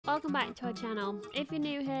Welcome back to our channel. If you're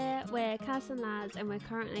new here, we're Cass and Laz and we're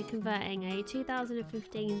currently converting a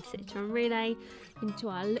 2015 Citroen Relay into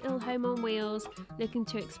our little home on wheels, looking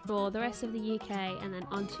to explore the rest of the UK and then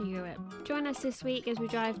onto Europe. Join us this week as we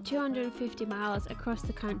drive 250 miles across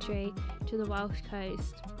the country to the Welsh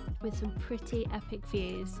coast with some pretty epic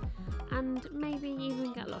views and maybe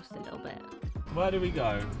even get lost a little bit. Where do we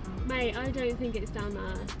go? Mate, I don't think it's down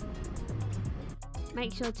there.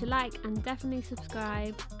 Make sure to like and definitely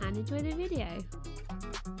subscribe and enjoy the video.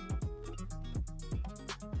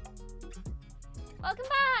 Welcome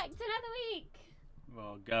back to another week.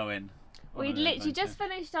 Well, going. We literally just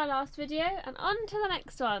finished our last video and on to the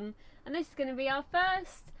next one. And this is going to be our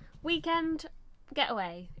first weekend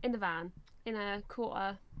getaway in the van. In a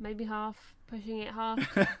quarter, maybe half, pushing it half,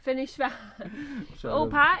 finished van. So all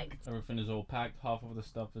packed. Everything is all packed. Half of the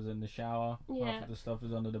stuff is in the shower. Yeah. Half of the stuff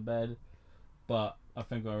is under the bed. But I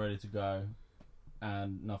think we're ready to go.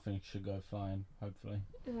 And nothing should go flying, hopefully.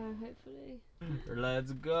 Hopefully.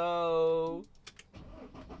 Let's go.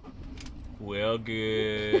 We're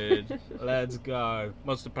good. Let's go.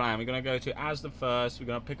 What's the plan? We're going to go to Asda first. We're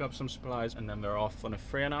going to pick up some supplies. And then we're off on a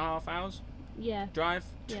 3.5 hours drive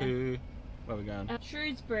to... Where are we going?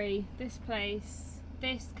 Shrewsbury, this place,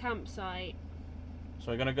 this campsite.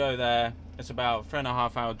 So we're going to go there. It's about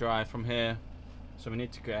 3.5 hour drive from here. So we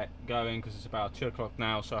need to get going because it's about 2 o'clock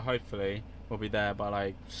now. So hopefully we'll be there by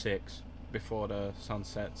like 6 before the sun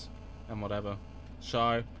sets and whatever.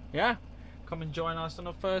 So yeah, come and join us on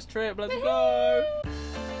our first trip. Let's go!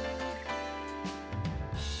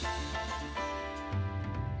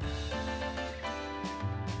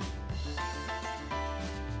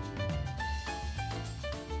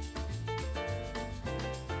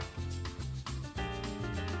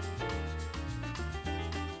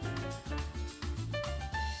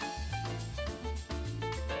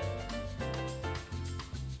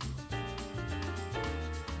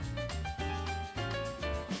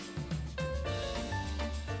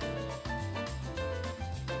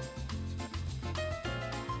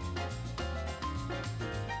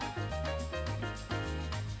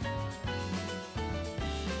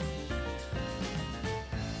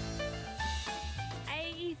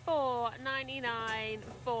 $99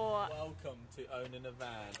 for... Welcome to owning a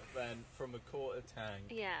van. Then from a quarter tank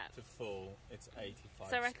to full, it's 85.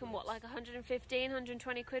 So I reckon what, like 115,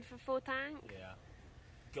 120 quid for full tank? Yeah.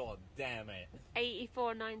 God damn it.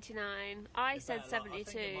 84.99. I said 72. I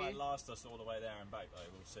think it might last us all the way there and back though,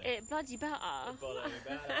 we'll see. It bloody better. It bloody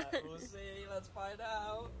better. We'll see, let's find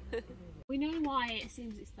out. We know why it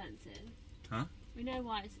seems expensive. Huh? We know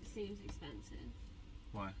why it seems expensive.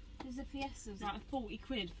 Why? Because the Fiesta's like 40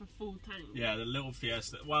 quid for full tank. Yeah, the little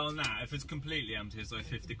Fiesta. Well, nah, if it's completely empty, it's like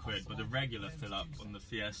 50 quid. But the regular fill up on the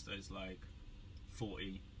Fiesta is like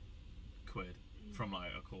 40 quid from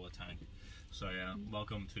like a quarter tank. So yeah,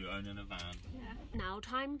 welcome to owning a van. Yeah. Now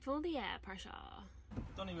time for the air pressure.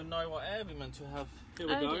 Don't even know what air we're meant to have. Here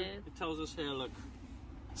we go. Dear. It tells us here, look.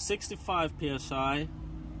 65 psi,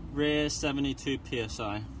 rear 72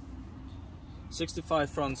 psi. 65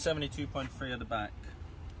 front, 72.3 at the back.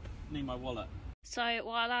 Need my wallet. So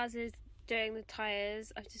while Laz is doing the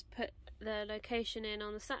tyres, I've just put the location in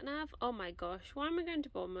on the sat nav. Oh my gosh, why am I going to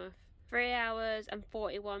Bournemouth? 3 hours and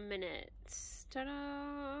 41 minutes.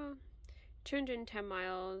 Ta-da! 210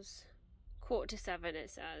 miles. 6:45 it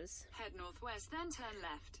says. Head northwest, then turn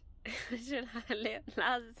left.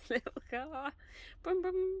 Laz's little car. Boom,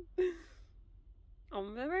 boom.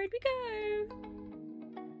 On the road we go.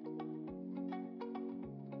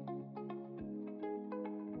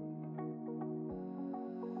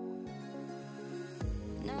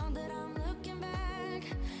 Now that I'm looking back,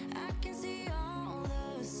 I can see all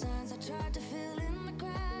the signs I tried to fill in the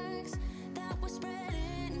cracks that were spread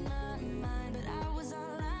in my mind, but I was all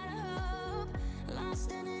out of hope,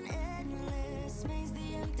 lost in an endless maze.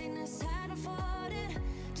 The emptiness had unfolded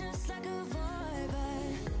just like a void,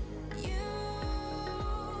 but you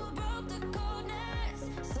broke the coldness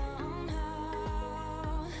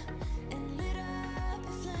somehow and lit up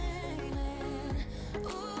a flame. And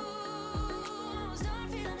ooh, I was done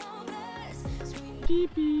feeling hopeless.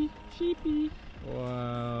 Sheepy, Sheepy.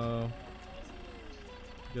 Wow.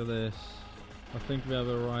 Look at this. I think we have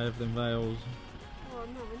arrived in Wales. Oh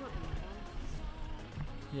no, we're not in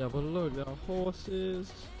there. Yeah, but look, there are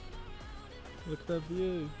horses. Look at that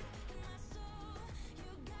view.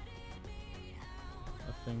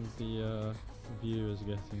 I think the view is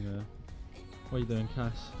getting there. What are you doing,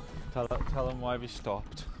 Cass? Tell them why we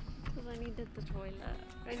stopped. Because I needed the toilet.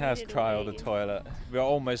 Cass trialed the toilet. We're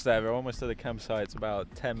almost there. We're almost at the campsite. It's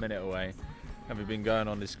about 10 minutes away. have we been going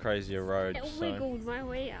on this crazier road. It wiggled my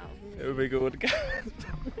way out. It would be good.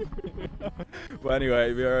 But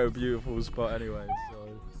anyway, we are at a beautiful spot anyway. So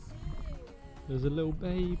there's a little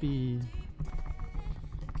baby.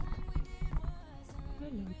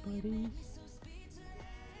 Hello, buddy.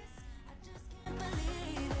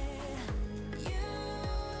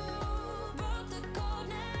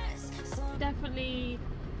 Definitely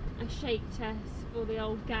a shake test for the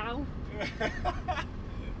old gal.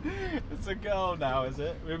 It's a girl now, is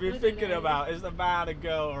it? We've been thinking about, is the man a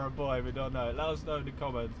girl or a boy? We don't know. Let us know in the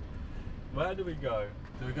comments. Where do we go?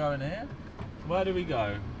 Do we go in here? Where do we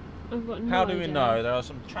go? I've got no How do idea. we know? There are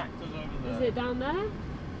some tractors over there. Is it down there?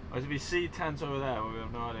 Or do we see tents over there? Well, we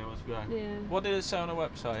have no idea what's going. Yeah. What did it say on the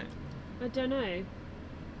website? I don't know.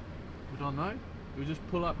 We don't know. We just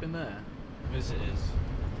pull up in there. Visitors.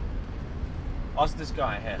 Ask this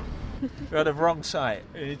guy here. We're on the wrong site.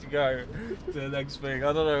 We need to go to the next thing.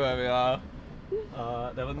 I don't know where we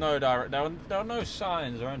are. There were no there were no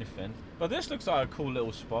signs or anything. But this looks like a cool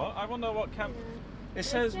little spot. I wonder what camp. It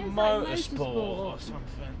says like motorsport or motorsport.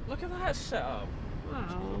 something. Look at that setup.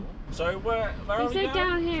 Wow. So where are They we say now?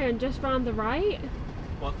 down here and just round the right.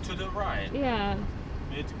 What, to the right? Yeah.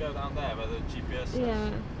 We need to go down there where the GPS says. Yeah.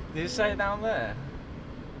 Did it say down there?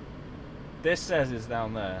 This says it's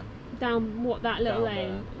down there. Down what, that little Down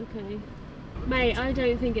lane? Okay. Mate, I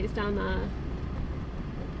don't think it's down there.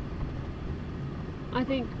 I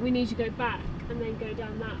think we need to go back and then go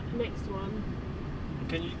down that next one.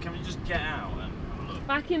 Can we just get out and look?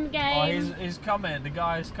 Back in the Oh, game. he's coming. The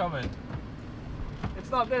guy's coming. It's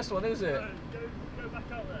not this one, is it? Go back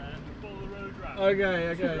out there and follow the road round.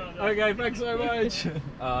 Okay, thanks so much.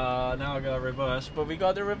 Now I gotta reverse, but we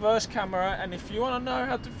got the reverse camera, and if you want to know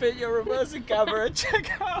how to fit your reversing camera,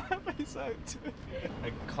 check out episode 2.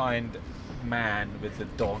 A kind man with a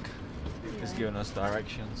dog is giving us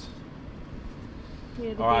directions.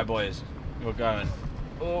 Yeah, the Alright big- boys, we're going.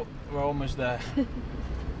 Oh, we're almost there.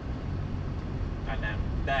 And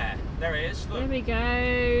then, there it is, There look. we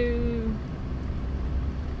go.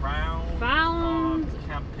 Round Found. farm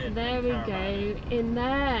camping There and we caravanning. go. In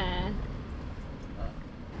there.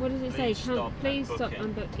 What does it Please say? stop Please and stop book in.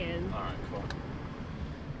 and book in. Alright, cool.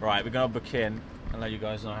 Right, we're gonna book in and let you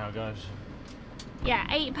guys know how it goes. Yeah,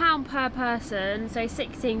 £8 per person, so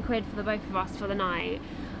 16 quid for the both of us for the night.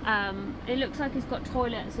 It looks like it's got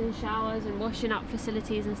toilets and showers and washing up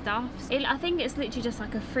facilities and stuff. I think it's literally just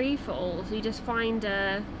like a free for all, so you just find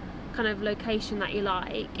a kind of location that you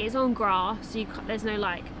like. It's on grass, so there's no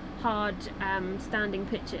like hard standing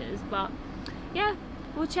pitches, but yeah,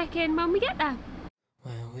 we'll check in when we get there.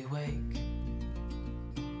 When we wake,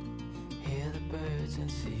 hear the birds and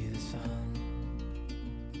see the sun.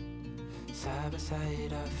 Side by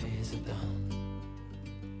side our fears are done.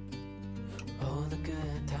 Oh, the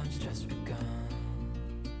good times just begun.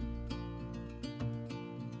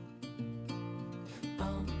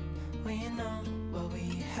 Oh, we know what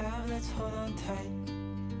we have, let's hold on tight.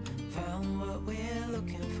 Found what we're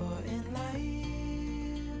looking for in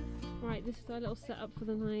life. Right, this is our little setup for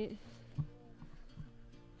the night.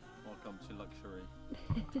 Welcome to luxury.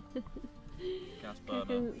 Gas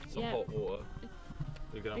burner, some Yeah. hot water.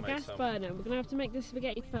 We're gonna A make gas some. burner. We're gonna have to make the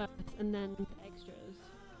spaghetti first and then the extras.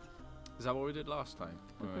 Is that what we did last time?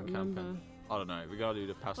 I when we can't went camping? remember. I don't know. We gotta do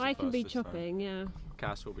the pasta I first. can be this time. chopping, yeah.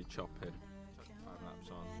 Cass will be chopping. Time lapse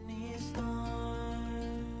on. Any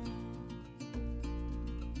storm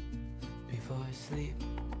before I sleep.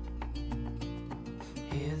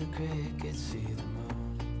 Hear the crickets, see the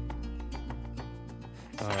moon.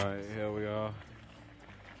 Alright, here we are.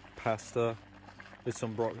 Pasta with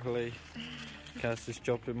some broccoli. Cass is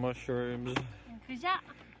chopping mushrooms.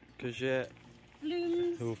 Courgette.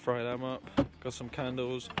 Blooms. We'll fry them up. Got some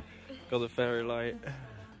candles. Got the fairy light.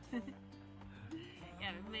 Yeah,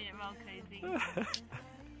 we've made it real cozy.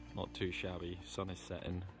 Not too shabby. Sun is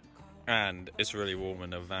setting. And it's really warm in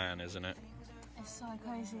the van, isn't it? It's so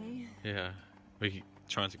cozy. Yeah. We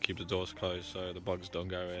trying to keep the doors closed so the bugs don't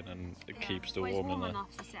go in and it keeps the Well, warm it's in warm there.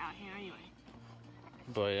 enough to sit out here anyway.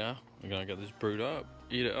 But yeah, we're gonna get this brewed up,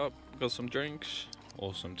 eat it up, got some drinks.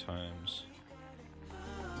 Awesome times.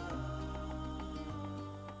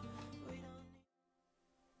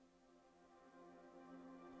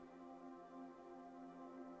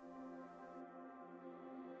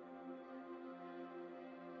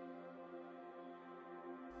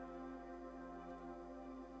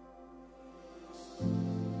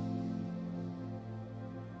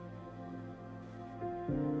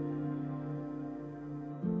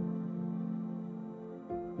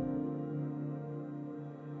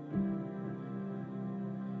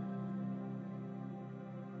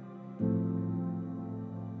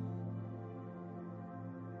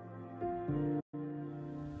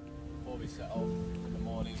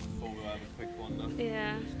 toilet.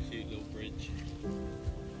 Yeah. This cute little bridge.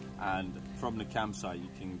 And from the campsite you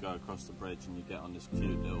can go across the bridge and you get on this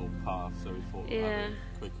cute little path, so we thought we'd have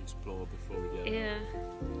a quick explore before we get Yeah.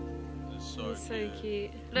 It's so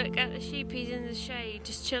cute. Look at the sheepies in the shade,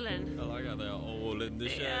 just chilling. I like how they are all in the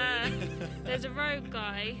shade. Yeah. There's a road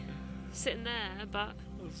guy sitting there, but...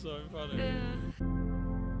 That's so funny. Yeah.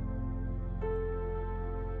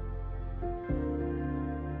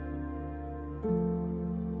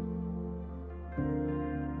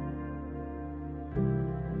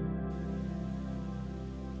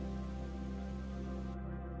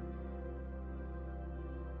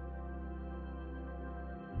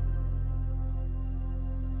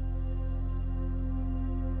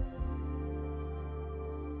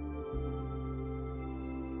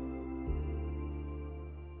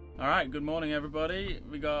 Alright, good morning everybody.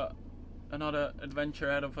 We got another adventure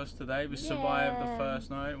ahead of us today. We survived the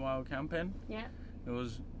first night while camping. Yeah. It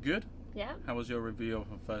was good. Yeah. How was your review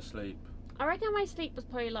of our first sleep? I reckon my sleep was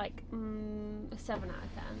probably like a 7 out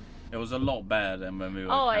of 10. It was a lot better than when we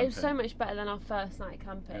were Oh, camping. it was so much better than our first night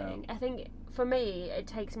camping. Yeah. I think for me, it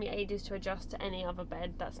takes me ages to adjust to any other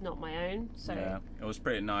bed that's not my own. So yeah, it was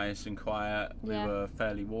pretty nice and quiet. We were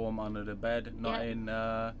fairly warm under the bed, not in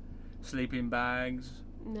sleeping bags.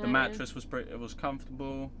 no. The mattress was it was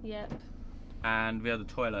comfortable. Yep. And we had a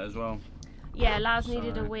toilet as well. Yeah, Laz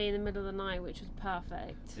needed a wee in the middle of the night, which was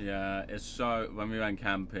perfect. Yeah, it's so, when we went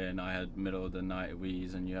camping, I had middle of the night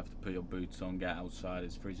wheeze and you have to put your boots on, get outside,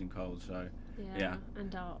 it's freezing cold, so yeah.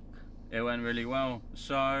 And dark. It went really well.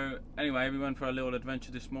 So anyway, we went for a little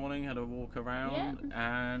adventure this morning, had a walk around,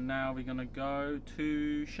 and now we're gonna go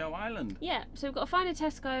to Shell Island. Yeah, so we've got to find a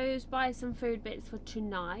Tesco's, buy some food bits for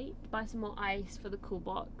tonight, buy some more ice for the cool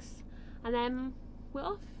box, and then we're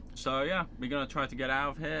off. So yeah, we're gonna try to get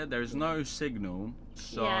out of here. There's no signal,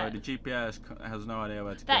 so the GPS has no idea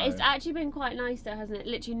where to go. That has actually been quite nice though, hasn't it?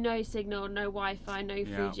 Literally no signal, no Wi-Fi, no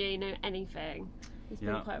 3G, no anything. It's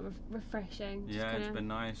been quite refreshing. Yeah, it's been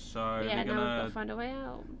nice. So yeah, we're now we've got gonna to find a way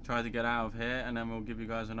out. try to get out of here, and then we'll give you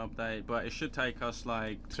guys an update. But it should take us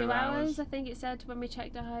like 2 hours. I think it said when we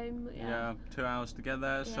checked at home. Yeah, 2 hours to get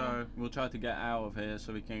there. So we'll try to get out of here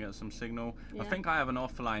so we can get some signal. I think I have an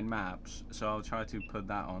offline maps, so I'll try to put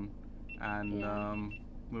that on, and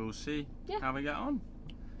we'll see how we get on.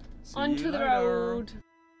 See Onto you the later. road.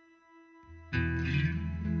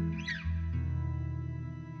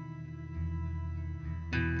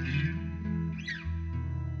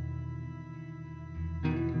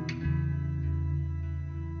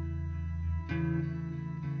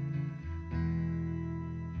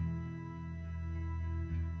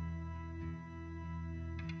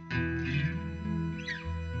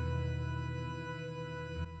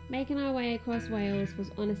 Making our way across Wales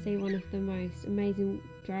was honestly one of the most amazing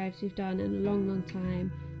drives we've done in a long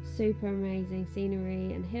time. Super amazing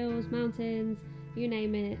scenery and hills, mountains, you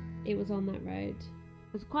name it, it was on that road.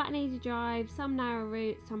 It was quite an easy drive, some narrow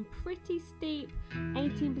routes, some pretty steep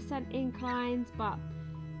 18% inclines, but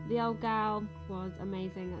the old gal was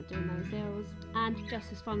amazing at doing those hills, and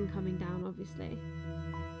just as fun coming down obviously.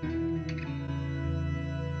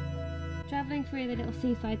 Travelling through the little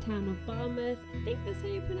seaside town of Barmouth, I think that's how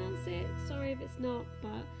you pronounce it, sorry if it's not,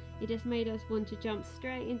 but it just made us want to jump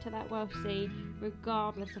straight into that Welsh Sea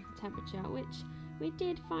regardless of the temperature, which we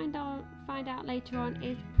did find out later on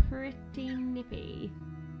is pretty nippy.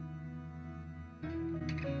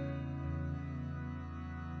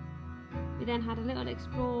 We then had a little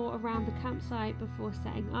explore around the campsite before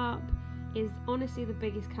setting up. Is honestly the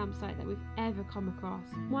biggest campsite that we've ever come across.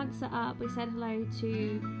 Once set up, we said hello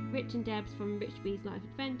to Rich and Debs from Rich B's Life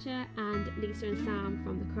Adventure and Lisa and Sam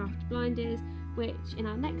from the Craft Blinders, which in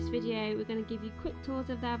our next video we're going to give you quick tours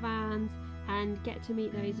of their vans and get to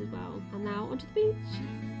meet those as well. And now onto the beach.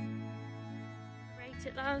 Rate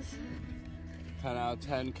it, Laz. 10 out of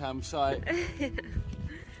 10 campsite. So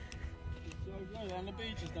good, and the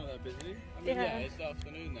beach is not that busy. I mean, yeah, it's the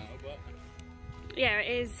afternoon now, but yeah,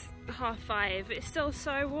 it is 5:30. It's still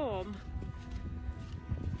so warm.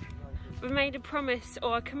 We've made a promise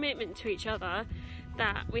or a commitment to each other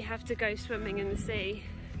that we have to go swimming in the sea.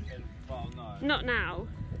 Well, no. Not now.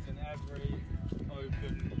 It's in every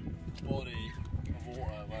open body of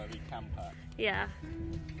water where we camp at. Yeah.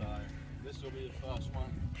 So this will be the first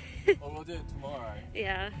one. Or we'll do it tomorrow.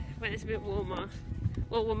 Yeah, when it's a bit warmer.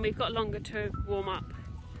 Well, when we've got longer to warm up.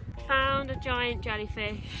 Found a giant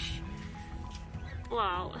jellyfish.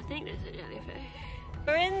 Well, I think there's a jellyfish.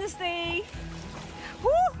 We're in the sea.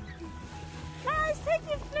 Woo! Guys, take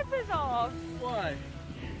your flippers off. Why?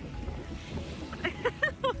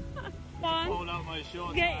 One. Pulled out my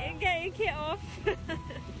shorts. Get your kit off.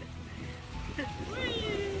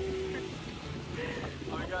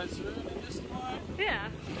 guys swimming this tomorrow? Yeah.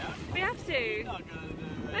 Yeah? We have to. You're not gonna do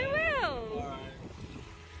it. I will. Alright.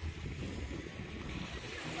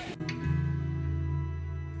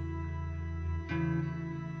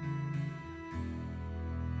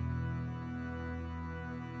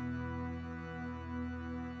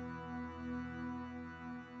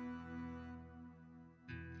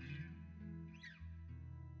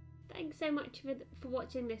 Thanks so much for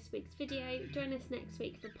watching this week's video. Join us next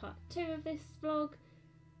week for part 2 of this vlog,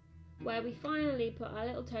 where we finally put our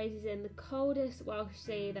little toesies in the coldest Welsh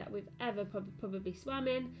sea that we've ever probably swam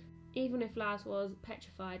in, even if Laz was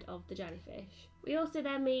petrified of the jellyfish. We also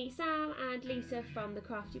then meet Sam and Lisa from the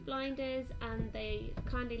Crafty Blinders, and they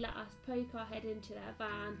kindly let us poke our head into their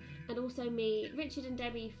van, and also meet Richard and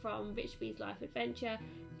Debbie from Sheepy's Life Adventure,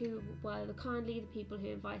 who were the people who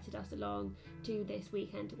invited us along to this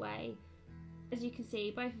weekend away. As you can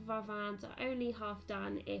see, both of our vans are only half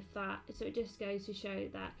done, if that, so it just goes to show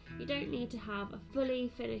that you don't need to have a fully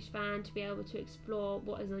finished van to be able to explore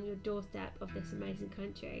what is on your doorstep of this amazing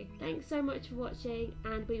country. Thanks so much for watching,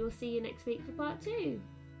 and we will see you next week for part 2.